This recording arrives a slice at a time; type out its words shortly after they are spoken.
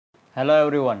Hello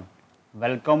everyone,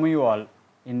 welcome you all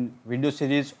in video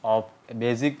series of a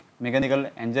basic mechanical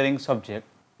engineering subject.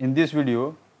 In this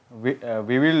video,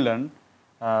 we will learn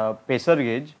pressure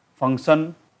gauge,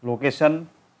 function, location,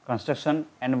 construction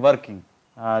and working.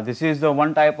 This is the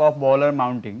one type of boiler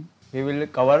mounting. We will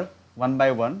cover one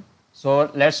by one. So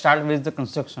let's start with the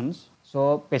constructions.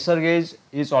 So pressure gauge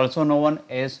is also known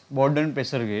as Bourdon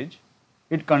pressure gauge.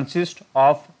 It consists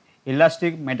of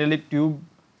elastic metallic tube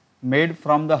made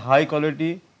from the high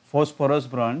quality phosphorus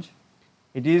bronze.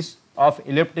 It is of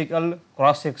elliptical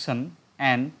cross section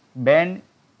and bend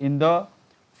in the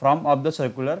form of the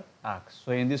circular arc.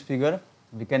 So in this figure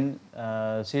we can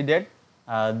see that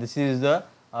this is the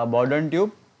Bourdon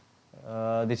tube.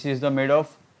 This is the made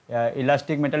of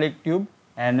elastic metallic tube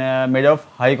and made of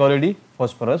high quality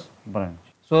phosphorus bronze.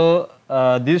 So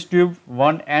this tube,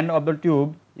 one end of the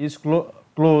tube is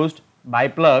closed by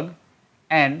plug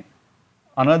and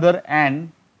another end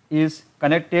is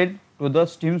connected to the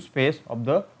steam space of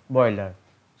the boiler.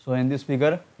 So in this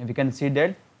figure we can see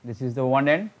that this is the one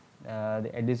end,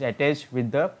 it is attached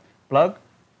with the plug,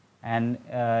 and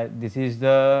this is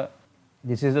the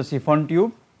siphon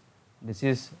tube. This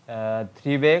is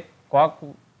three-way cork,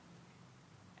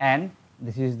 and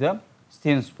this is the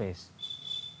steam space.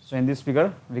 So in this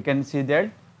figure we can see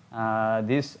that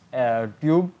this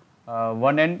tube,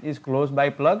 one end is closed by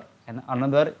plug and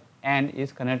another end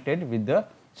is connected with the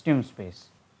steam space.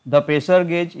 The pressure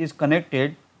gauge is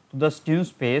connected to the steam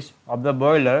space of the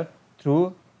boiler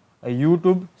through a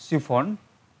U-tube siphon.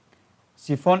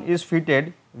 Siphon is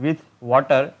fitted with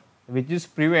water which is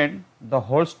prevent the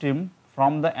hot steam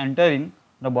from the entering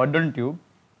the Bourdon tube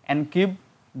and keep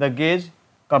the gauge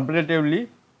comparatively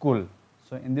cool.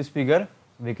 So in this figure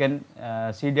we can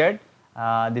see that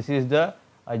this is the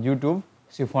U-tube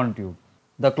siphon tube.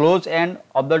 The closed end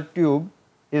of the tube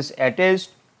is attached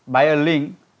by a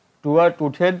link to a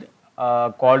toothed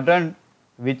quadrant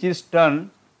which is turned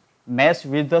mesh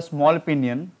with the small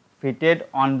pinion fitted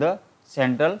on the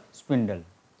central spindle.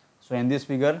 So in this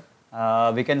figure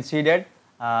we can see that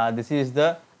this is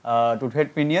the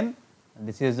toothed pinion,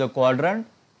 this is the quadrant,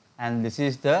 and this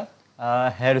is the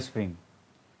hairspring.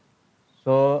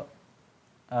 So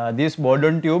this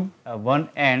Bourdon tube, one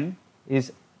end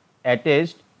is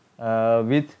attached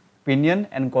with pinion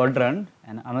and quadrant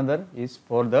and another is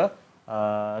for the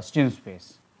steam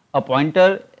space. A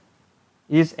pointer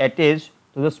is attached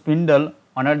to the spindle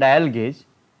on a dial gauge,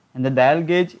 and the dial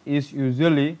gauge is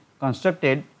usually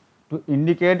constructed to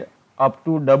indicate up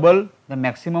to double the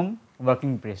maximum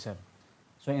working pressure.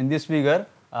 So in this figure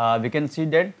we can see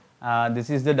that this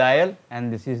is the dial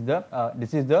and this is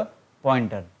the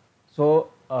pointer. So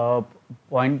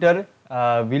pointer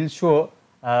will show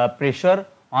pressure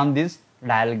on this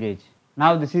dial gauge.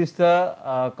 Now this is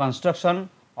the construction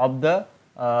of the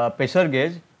pressure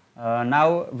gauge.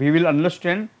 Now we will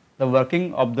understand the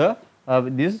working of the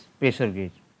this pressure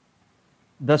gauge.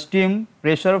 The steam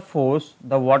pressure force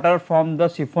the water from the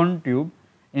siphon tube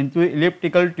into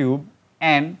elliptical tube,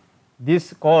 and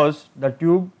this cause the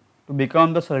tube to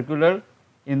become the circular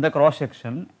in the cross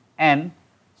section and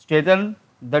straighten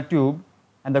the tube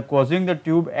and the causing the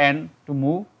tube end to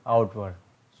move outward.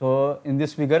 So in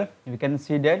this figure we can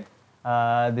see that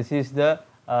this is the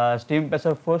steam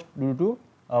pressure force due to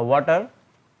water.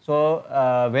 So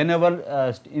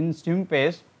whenever in steam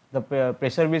phase the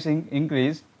pressure will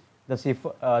increase,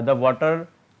 the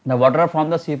water from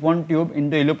the siphon tube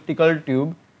into elliptical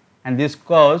tube, and this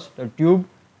cause the tube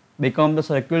become the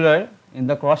circular in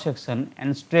the cross section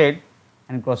and straight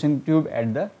and crossing tube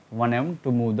at the one end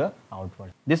to move the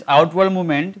outward. This outward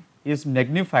movement is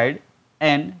magnified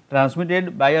and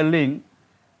transmitted by a link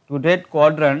to that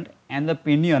quadrant and the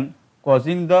pinion,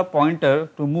 causing the pointer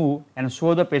to move and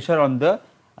show the pressure on the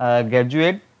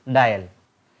graduate dial.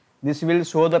 This will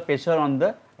show the pressure on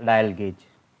the dial gauge.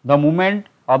 The movement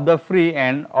of the free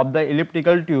end of the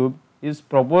elliptical tube is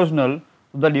proportional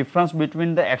to the difference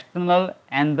between the external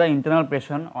and the internal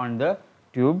pressure on the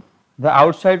tube. The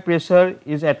outside pressure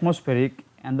is atmospheric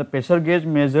and the pressure gauge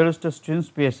measures the steam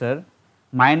pressure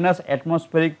minus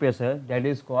atmospheric pressure, that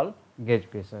is called gauge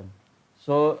pressure.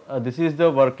 So this is the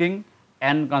working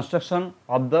and construction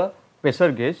of the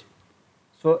pressure gauge.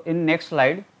 So in next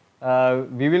slide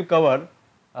we will cover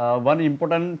one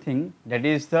important thing, that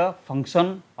is the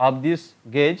function of this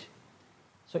gauge.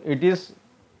 So it is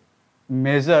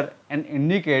measure and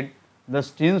indicate the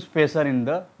steam pressure in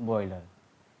the boiler.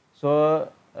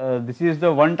 So this is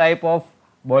the one type of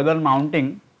boiler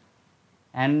mounting,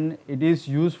 and it is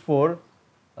used for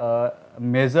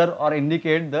measure or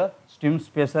indicate the steam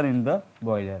pressure in the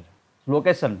boiler.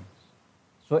 Location.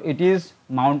 So it is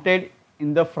mounted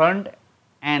in the front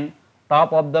and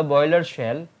top of the boiler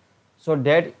shell so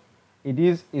that it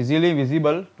is easily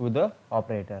visible to the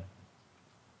operator.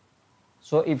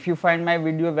 So if you find my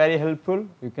video very helpful,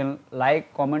 you can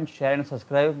like, comment, share and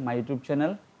subscribe my YouTube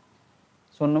channel.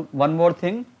 So one more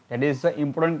thing, that is the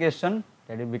important question,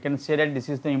 that we can say that this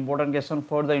is the important question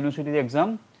for the university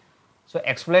exam. So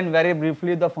explain very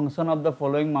briefly the function of the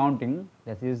following mounting,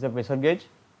 that is the pressure gauge.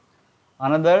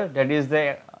 Another, that is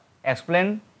the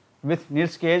explain with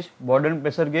needle gauge Bourdon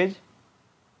pressure gauge.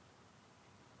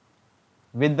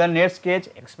 With the needle gauge,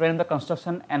 explain the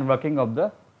construction and working of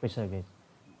the pressure gauge.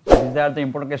 So these are the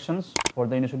important questions for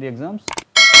the university exams.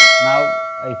 Now,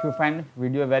 if you find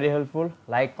video very helpful,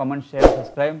 like, comment, share,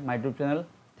 subscribe my YouTube channel.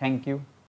 Thank you.